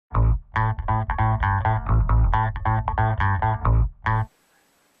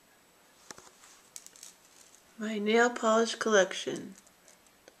nail polish collection,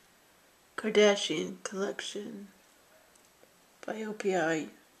 Kardashian collection by OPI,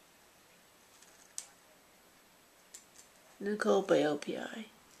 NICOLE by OPI.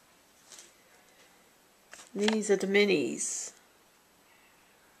 These are the minis,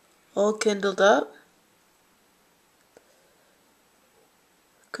 all kindled up,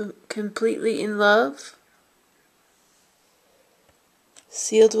 completely in love,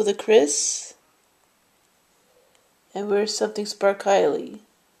 sealed with a KRIS, and wear something SPAR-KYLIE.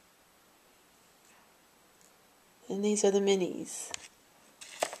 And these are the minis.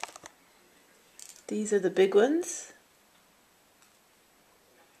 These are the big ones.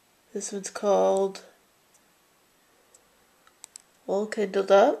 This one's called All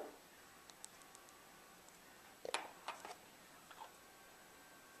Kindled Up.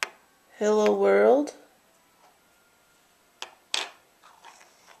 Hello World.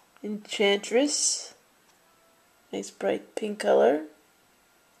 Enchantress. Nice bright pink color.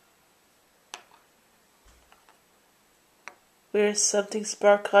 Wear something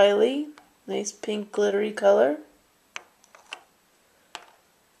SPAR-KYLIE. Nice pink glittery color.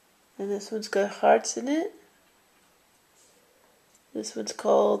 And this one's got hearts in it. This one's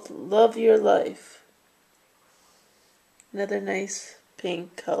called Love Your Life. Another nice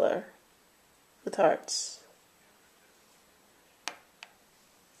pink color with hearts.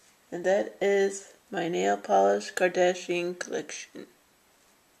 And that is my nail polish Kardashian collection.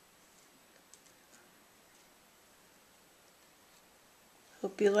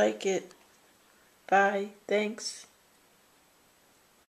 Hope you like it. Bye. Thanks.